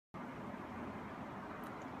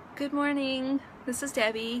Good morning. This is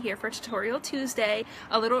Debbie here for Tutorial Tuesday,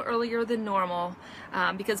 a little earlier than normal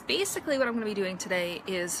because basically what I'm going to be doing today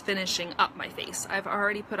is finishing up my face. I've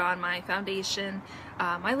already put on my foundation,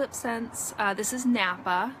 my LipSense. This is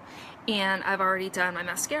Napa, and I've already done my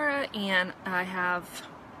mascara, and I have,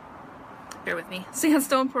 bear with me,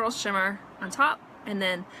 Sandstone Pearl Shimmer on top, and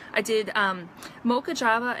then I did Mocha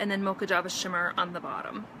Java and then Mocha Java Shimmer on the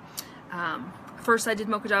bottom. First I did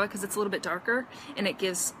Mocha Java because it's a little bit darker, and it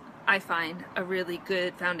gives, I find, a really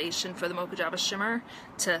good foundation for the Mocha Java Shimmer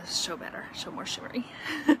to show better, show more shimmery.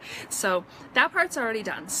 So that part's already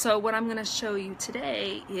done. So what I'm going to show you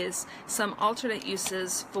today is some alternate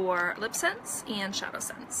uses for LipSense and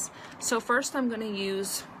ShadowSense. So first I'm going to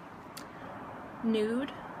use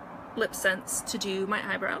nude LipSense to do my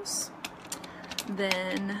eyebrows.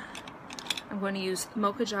 Then I'm going to use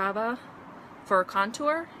Mocha Java for a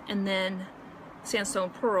contour, and then Sandstone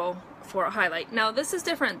Pearl for a highlight. Now this is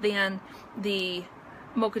different than the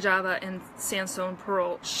Mocha Java and Sandstone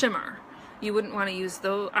Pearl Shimmer. You wouldn't want to use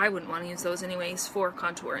those, I wouldn't want to use those anyways for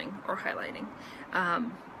contouring or highlighting. I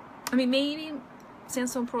mean, maybe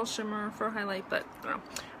Sandstone Pearl Shimmer for a highlight, but I don't know.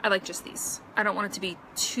 I like just these. I don't want it to be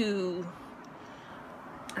too,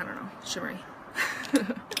 I don't know, shimmery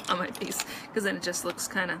on my face, because then it just looks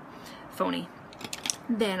kind of phony.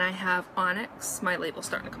 Then I have Onyx. My label's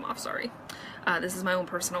starting to come off, sorry. This is my own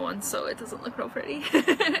personal one, so it doesn't look real pretty.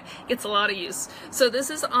 Gets a lot of use. So this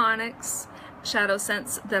is Onyx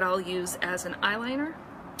ShadowSense that I'll use as an eyeliner.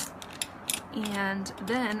 And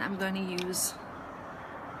then I'm going to use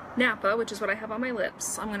Napa, which is what I have on my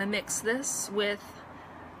lips. I'm going to mix this with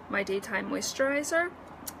my daytime moisturizer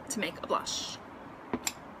to make a blush.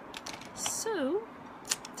 So,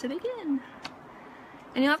 to begin.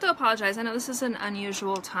 And you'll have to apologize. I know this is an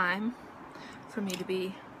unusual time for me to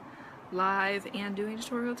be live and doing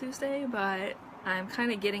Tutorial Tuesday, but I'm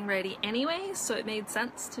kind of getting ready anyway, so it made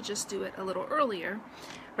sense to just do it a little earlier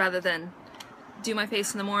rather than do my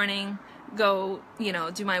face in the morning, go, you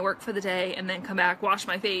know, do my work for the day, and then come back, wash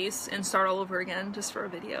my face, and start all over again just for a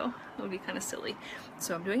video. It would be kind of silly.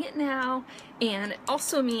 So I'm doing it now, and it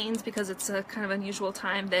also means, because it's a kind of unusual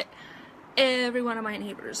time, that every one of my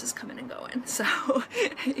neighbors is coming and going. So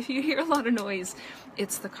if you hear a lot of noise,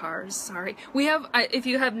 it's the cars, sorry. We have, if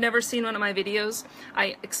you have never seen one of my videos,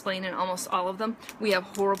 I explain in almost all of them, we have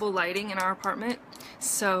horrible lighting in our apartment,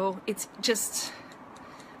 so it's just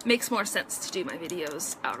makes more sense to do my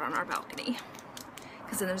videos out on our balcony,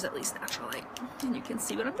 because then there's at least natural light and you can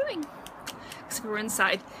see what I'm doing. Because if we were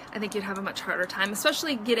inside, I think you'd have a much harder time,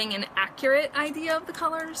 especially getting an accurate idea of the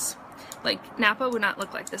colors. Like Napa would not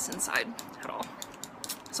look like this inside at all.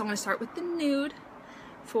 So I'm going to start with the nude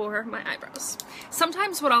for my eyebrows.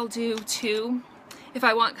 Sometimes what I'll do too, if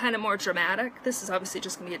I want kind of more dramatic, this is obviously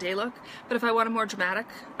just going to be a day look, but if I want a more dramatic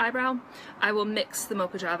eyebrow, I will mix the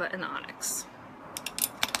Mocha Java and the Onyx.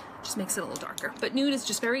 Just makes it a little darker. But nude is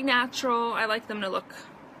just very natural. I like them to look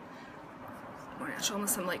more natural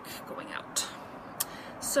unless I'm like going out.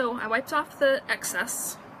 So I wiped off the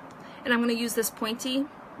excess, and I'm going to use this pointy,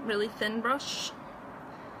 really thin brush.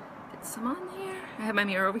 Get some on there. I have my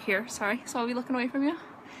mirror over here, sorry, so I'll be looking away from you.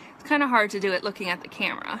 It's kind of hard to do it looking at the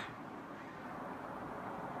camera.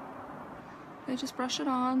 I just brush it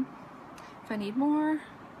on. If I need more,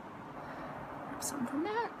 grab some from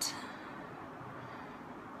that.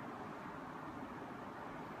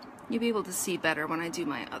 You'll be able to see better when I do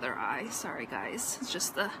my other eye. Sorry guys, it's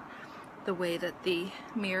just the way that the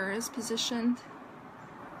mirror is positioned.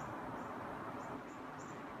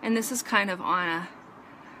 And this is kind of on a,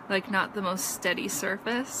 like, not the most steady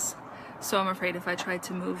surface, so I'm afraid if I tried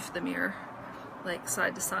to move the mirror like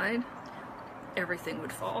side to side, everything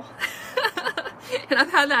would fall. And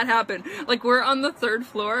I've had that happen. Like, we're on the 3rd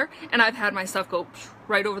floor and I've had my stuff go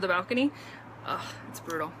right over the balcony. Ugh, it's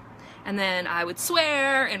brutal. And then I would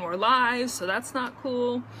swear, and we're live, so that's not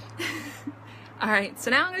cool. Alright, so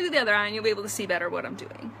now I'm going to do the other eye and you'll be able to see better what I'm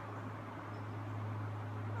doing.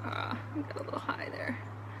 I got a little high there.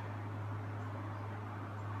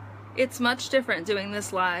 It's much different doing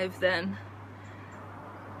this live than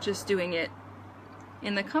just doing it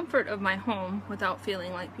in the comfort of my home without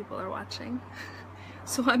feeling like people are watching.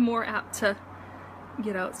 So I'm more apt to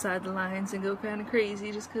get outside the lines and go kind of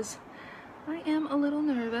crazy just because I am a little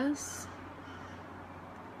nervous.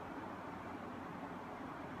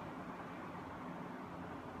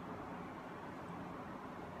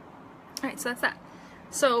 Alright, so that's that.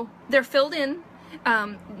 So they're filled in,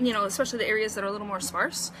 you know, especially the areas that are a little more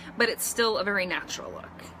sparse, but it's still a very natural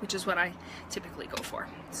look, which is what I typically go for.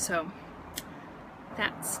 So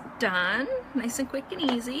That's done, nice and quick and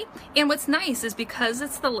easy. And what's nice is because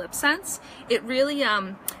it's the LipSense, it really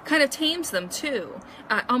kind of tames them too.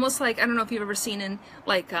 Almost like, I don't know if you've ever seen in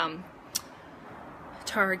like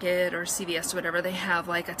Target or CVS or whatever, they have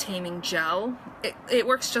like a taming gel. It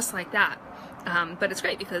works just like that. But it's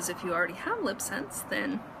great because if you already have LipSense,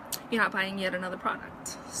 then you're not buying yet another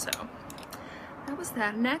product. So that was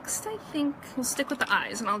that. Next, I think we'll stick with the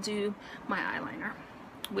eyes, and I'll do my eyeliner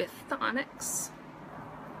with the Onyx.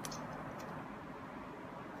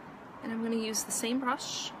 And I'm going to use the same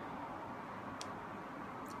brush.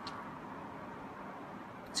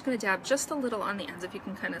 Just going to dab just a little on the ends, if you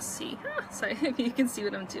can kind of see. Sorry, if you can see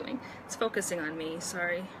what I'm doing. It's focusing on me,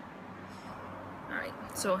 sorry. Alright,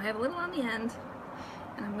 so I have a little on the end,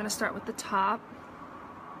 and I'm going to start with the top.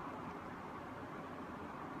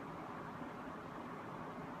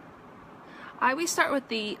 I always start with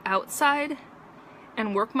the outside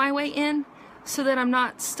and work my way in, so that I'm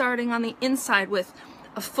not starting on the inside with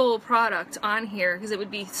a full product on here, because it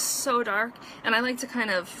would be so dark. And I like to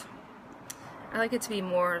I like it to be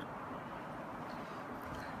more,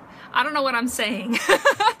 I don't know what I'm saying.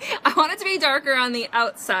 I want it to be darker on the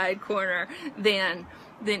outside corner than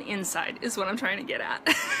inside, is what I'm trying to get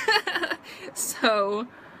at. So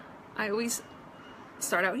I always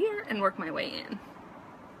start out here and work my way in.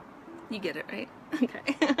 You get it, right?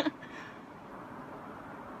 Okay.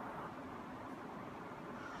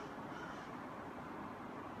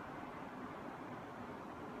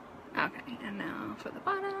 Okay, and now for the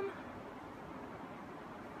bottom.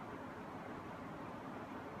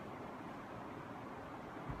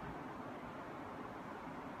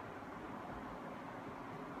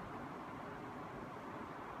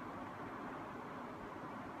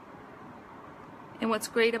 And what's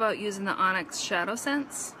great about using the Onyx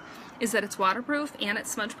ShadowSense is that it's waterproof and it's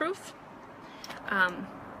smudge proof.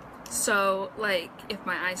 So like if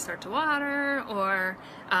my eyes start to water, or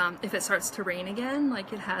if it starts to rain again,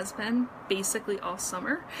 like it has been basically all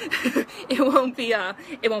summer, it won't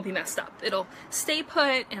be messed up. It'll stay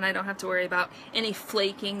put, and I don't have to worry about any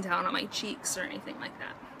flaking down on my cheeks or anything like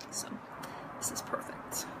that. So this is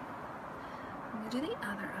perfect. I'm gonna do the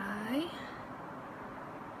other eye.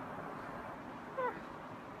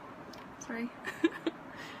 Sorry.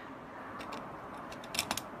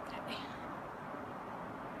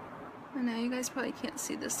 I know you guys probably can't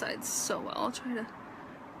see this side so well. I'll try to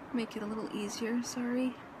make it a little easier,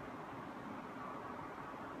 sorry.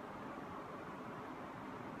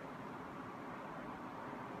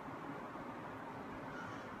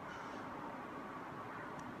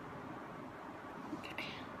 Okay.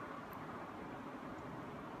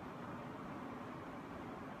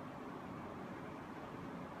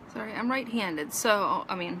 Sorry, I'm right-handed, so,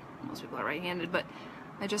 I mean, most people are right-handed, but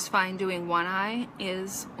I just find doing one eye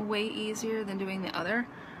is way easier than doing the other,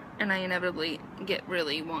 and I inevitably get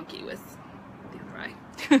really wonky with the other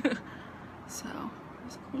eye. So,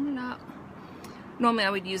 just clean it up. Normally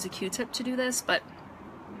I would use a Q-tip to do this, but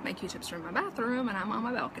my Q-tips are in my bathroom and I'm on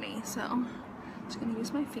my balcony, so I'm just going to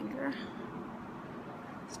use my finger.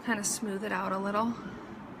 Just kind of smooth it out a little.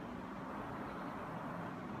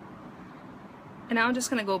 And now I'm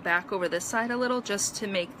just going to go back over this side a little, just to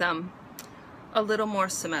make them a little more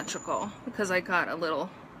symmetrical, because I got a little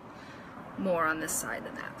more on this side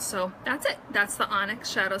than that. So that's it. That's the Onyx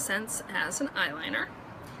ShadowSense as an eyeliner,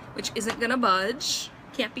 which isn't gonna budge.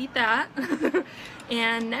 Can't beat that.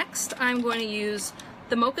 And next I'm going to use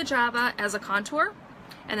the Mocha Java as a contour,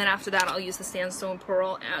 and then after that I'll use the Sandstone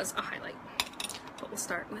Pearl as a highlight. But we'll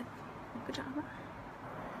start with Mocha Java.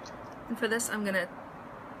 And for this I'm gonna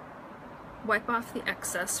wipe off the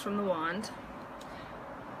excess from the wand.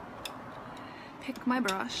 Pick my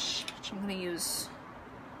brush, which I'm going to use.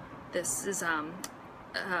 This is a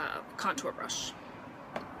contour brush.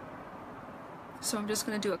 So I'm just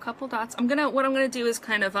going to do a couple dots. What I'm going to do is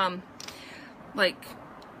kind of like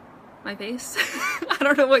my face. I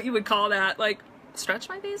don't know what you would call that. Like stretch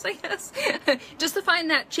my face, I guess. Just to find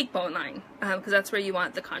that cheekbone line, because that's where you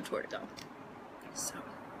want the contour to go. So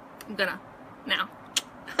I'm gonna now.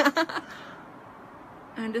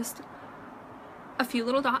 And just a few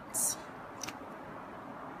little dots.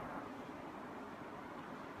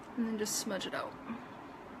 And then just smudge it out.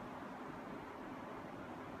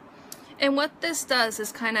 And what this does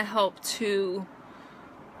is kind of help to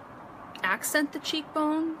accent the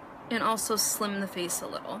cheekbone and also slim the face a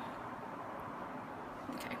little.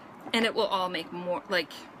 Okay. And it will all make more,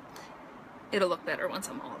 like, it'll look better once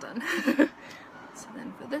I'm all done. So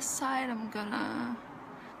then for this side, I'm gonna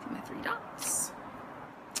do my 3 dots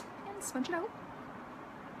and smudge it out.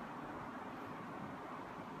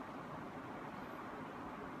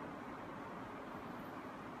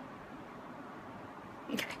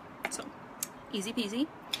 easy peasy.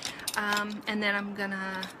 And then I'm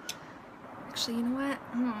gonna, actually, you know what?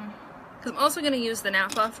 Because I'm also gonna use the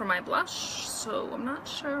Napa for my blush, so I'm not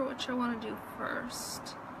sure which I want to do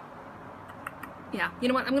first. Yeah, you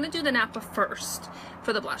know what? I'm gonna do the Napa first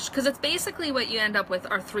for the blush, because it's basically what you end up with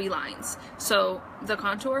are 3 lines. So the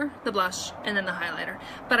contour, the blush, and then the highlighter.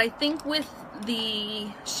 But I think with the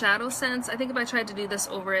ShadowSense, I think if I tried to do this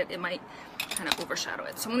over it, it might kind of overshadow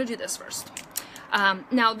it. So I'm gonna do this first.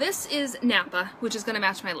 Now this is Napa, which is gonna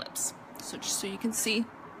match my lips. So just so you can see,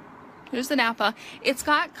 here's the Napa. It's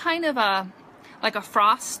got kind of like a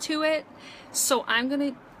frost to it. So I'm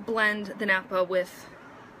gonna blend the Napa with,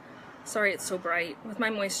 sorry it's so bright, with my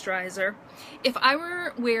moisturizer. If I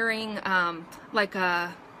were wearing like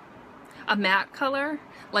a matte color,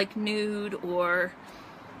 like nude or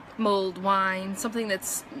mulled wine, something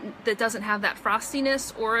that doesn't have that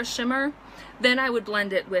frostiness or a shimmer, then I would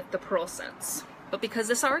blend it with the Pearl Sense. But because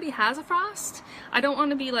this already has a frost, I don't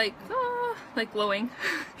want to be like glowing.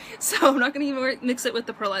 So I'm not going to even mix it with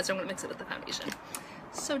the pearlizer, I'm going to mix it with the foundation.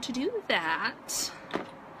 So to do that,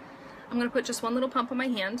 I'm going to put just one little pump on my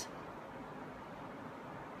hand.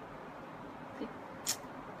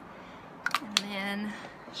 And then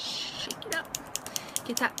shake it up.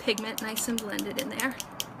 Get that pigment nice and blended in there.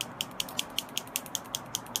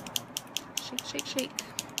 Shake, shake, shake.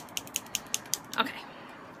 Okay,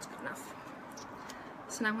 that's good enough.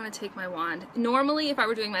 So now I'm going to take my wand. Normally, if I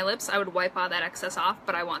were doing my lips, I would wipe all that excess off,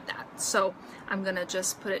 but I want that. So I'm going to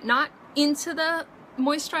just put it not into the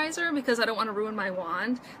moisturizer because I don't want to ruin my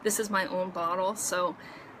wand. This is my own bottle, so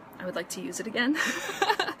I would like to use it again.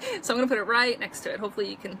 So I'm going to put it right next to it. Hopefully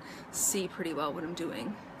you can see pretty well what I'm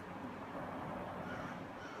doing.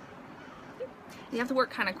 You have to work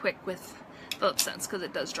kind of quick with the LipSense because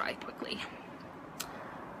it does dry quickly.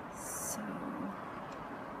 So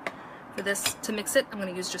for this, to mix it, I'm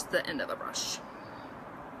going to use just the end of a brush.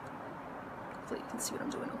 Hopefully you can see what I'm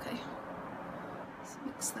doing okay. Let's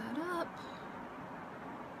mix that up.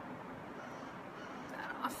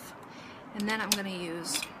 That off. And then I'm going to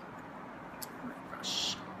use my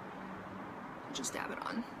brush. Just dab it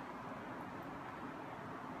on.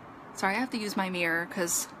 Sorry, I have to use my mirror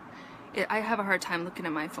because I have a hard time looking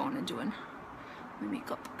at my phone and doing my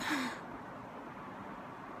makeup.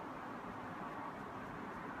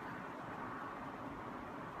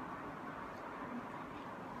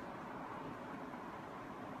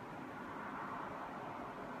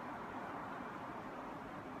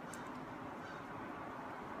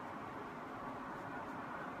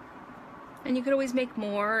 And you could always make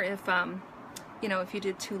more if, you know, if you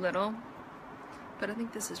did too little. But I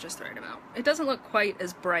think this is just the right amount. It doesn't look quite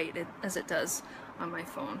as bright as it does on my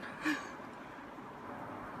phone.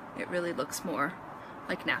 It really looks more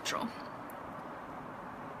like natural.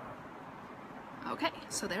 Okay,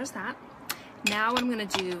 so there's that. Now what I'm going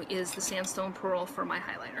to do is the Sandstone Pearl for my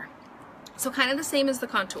highlighter. So kind of the same as the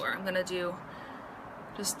contour. I'm going to do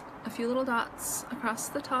just a few little dots across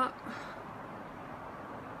the top.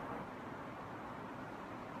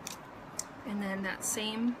 And then that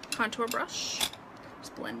same contour brush,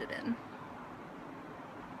 just blend it in.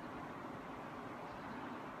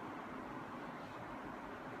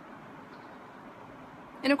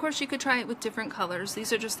 And of course you could try it with different colors.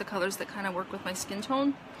 These are just the colors that kind of work with my skin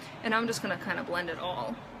tone. And I'm just going to kind of blend it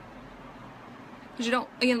all. Because you don't,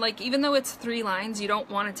 again, like even though it's 3 lines, you don't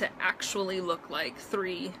want it to actually look like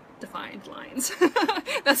 3 defined lines.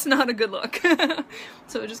 That's not a good look.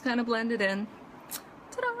 So just kind of blend it in.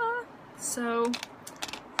 Ta-da! So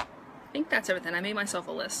I think that's everything. I made myself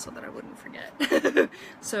a list so that I wouldn't forget.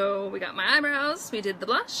 So we got my eyebrows, we did the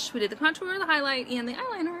blush, we did the contour, the highlight, and the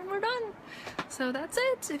eyeliner, and we're done. So that's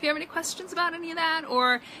it. If you have any questions about any of that,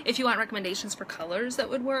 or if you want recommendations for colors that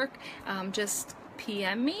would work, just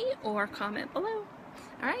PM me or comment below.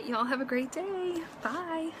 Alright, y'all have a great day.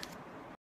 Bye!